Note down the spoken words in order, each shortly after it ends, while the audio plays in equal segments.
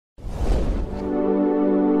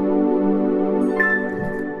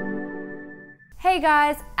Hey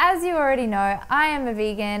guys, as you already know, I am a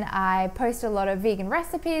vegan. I post a lot of vegan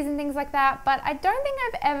recipes and things like that, but I don't think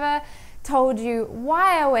I've ever told you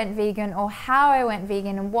why I went vegan or how I went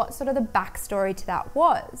vegan and what sort of the backstory to that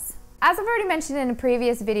was. As I've already mentioned in a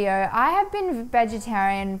previous video, I have been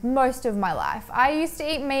vegetarian most of my life. I used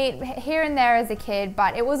to eat meat here and there as a kid,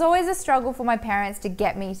 but it was always a struggle for my parents to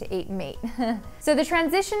get me to eat meat. So the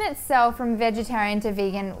transition itself from vegetarian to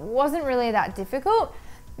vegan wasn't really that difficult,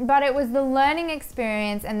 but it was the learning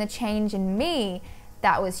experience and the change in me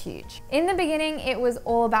that was huge. In the beginning, it was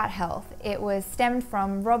all about health. It was stemmed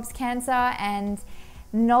from Rob's cancer, and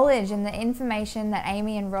knowledge and the information that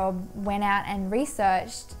Amy and Rob went out and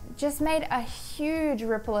researched just made a huge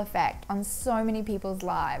ripple effect on so many people's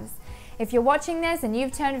lives. If you're watching this and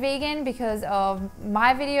you've turned vegan because of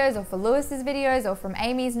my videos or for Lewis's videos or from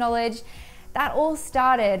Amy's knowledge, that all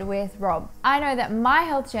started with Rob. I know that my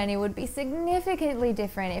health journey would be significantly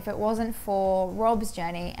different if it wasn't for Rob's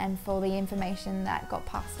journey and for the information that got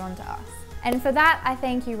passed on to us. And for that, I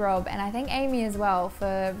thank you, Rob, and I thank Amy as well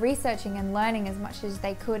for researching and learning as much as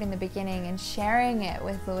they could in the beginning and sharing it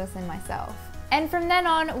with Lewis and myself. And from then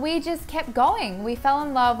on, we just kept going. We fell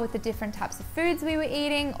in love with the different types of foods we were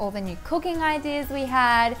eating, all the new cooking ideas we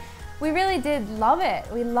had. We really did love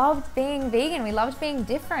it. We loved being vegan. We loved being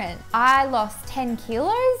different. I lost 10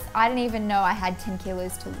 kilos. I didn't even know I had 10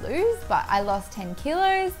 kilos to lose, but I lost 10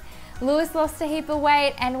 kilos. Lewis lost a heap of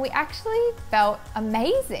weight, and we actually felt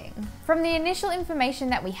amazing. From the initial information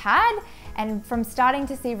that we had and from starting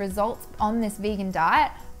to see results on this vegan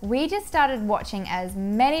diet, we just started watching as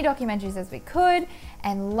many documentaries as we could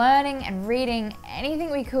and learning and reading anything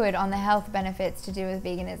we could on the health benefits to do with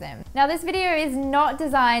veganism. Now, this video is not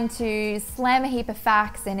designed to slam a heap of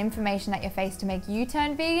facts and information at your face to make you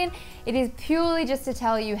turn vegan. It is purely just to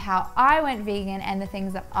tell you how I went vegan and the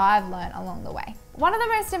things that I've learned along the way. One of the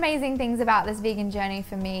most amazing things about this vegan journey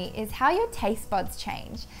for me is how your taste buds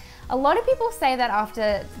change. A lot of people say that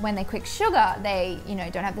after when they quit sugar, they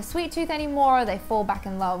don't have the sweet tooth anymore, or they fall back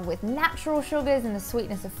in love with natural sugars and the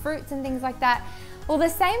sweetness of fruits and things like that. Well, the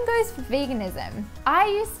same goes for veganism. I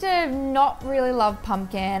used to not really love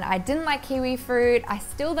pumpkin, I didn't like kiwi fruit, I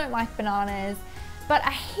still don't like bananas, but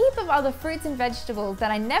a heap of other fruits and vegetables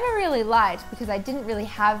that I never really liked because I didn't really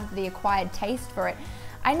have the acquired taste for it.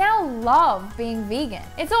 I now love being vegan.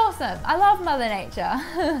 It's awesome. I love Mother Nature.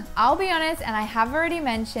 I'll be honest, and I have already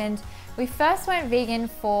mentioned, we first went vegan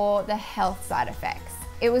for the health side effects.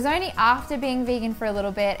 It was only after being vegan for a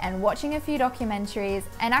little bit and watching a few documentaries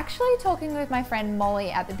and actually talking with my friend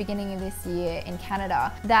Molly at the beginning of this year in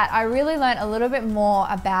Canada that I really learned a little bit more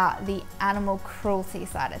about the animal cruelty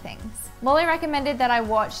side of things. Molly recommended that I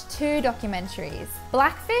watch two documentaries,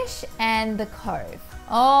 Blackfish and the Cove.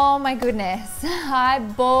 Oh my goodness, I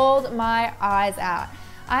bawled my eyes out.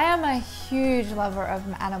 I am a huge lover of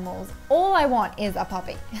animals. All I want is a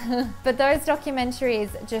puppy. But those documentaries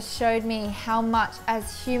just showed me how much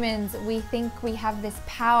as humans we think we have this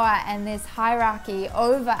power and this hierarchy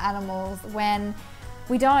over animals when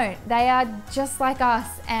we don't. They are just like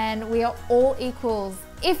us and we are all equals.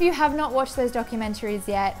 If you have not watched those documentaries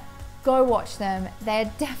yet, go watch them.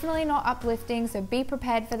 They're definitely not uplifting, so be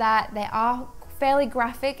prepared for that. They are fairly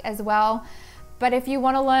graphic as well, but if you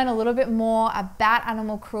want to learn a little bit more about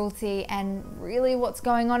animal cruelty and really what's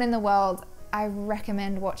going on in the world, I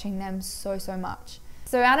recommend watching them so much.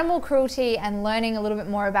 So animal cruelty and learning a little bit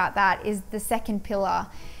more about that is the second pillar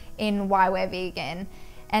in why we're vegan.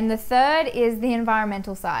 And the third is the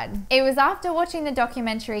environmental side. It was after watching the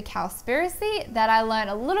documentary Cowspiracy that I learned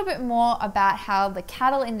a little bit more about how the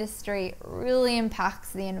cattle industry really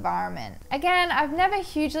impacts the environment. Again, I've never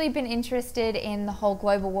hugely been interested in the whole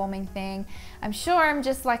global warming thing. I'm sure I'm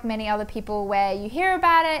just like many other people where you hear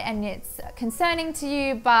about it and it's concerning to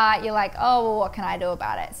you, but you're like, oh, well, what can I do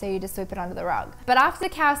about it? So you just sweep it under the rug. But after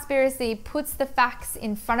the Cowspiracy puts the facts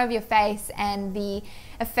in front of your face and the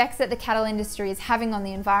effects that the cattle industry is having on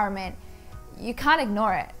the environment, you can't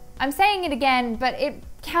ignore it. I'm saying it again, but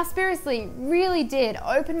Cowspiracy really did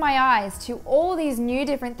open my eyes to all these new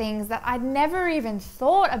different things that I'd never even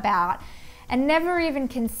thought about and never even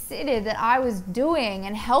considered that I was doing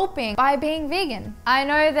and helping by being vegan. I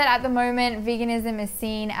know that at the moment veganism is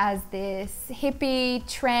seen as this hippie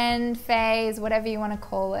trend phase, whatever you want to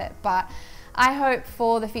call it, but I hope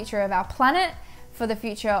for the future of our planet, for the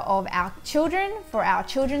future of our children, for our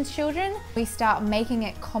children's children, we start making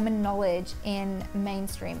it common knowledge in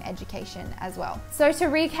mainstream education as well. So to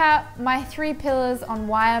recap, my three pillars on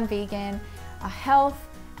why I'm vegan are health,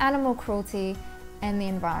 animal cruelty, and the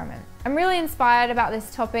environment. I'm really inspired about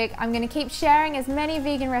this topic. I'm going to keep sharing as many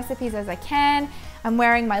vegan recipes as I can. I'm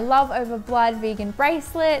wearing my Love Over Blood vegan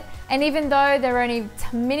bracelet, and even though there are only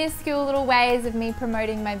minuscule little ways of me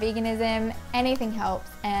promoting my veganism, anything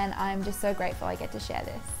helps, and I'm just so grateful I get to share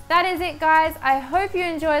this. That is it, guys. I hope you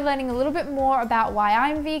enjoyed learning a little bit more about why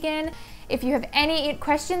I'm vegan. If you have any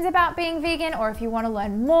questions about being vegan, or if you want to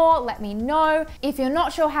learn more, let me know. If you're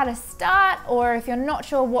not sure how to start, or if you're not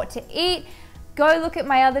sure what to eat, go look at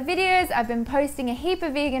my other videos. I've been posting a heap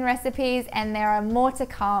of vegan recipes and there are more to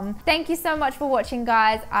come. Thank you so much for watching,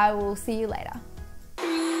 guys. I will see you later.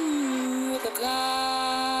 Through the clouds,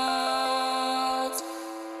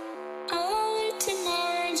 I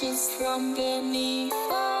emerges from beneath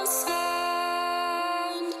our side.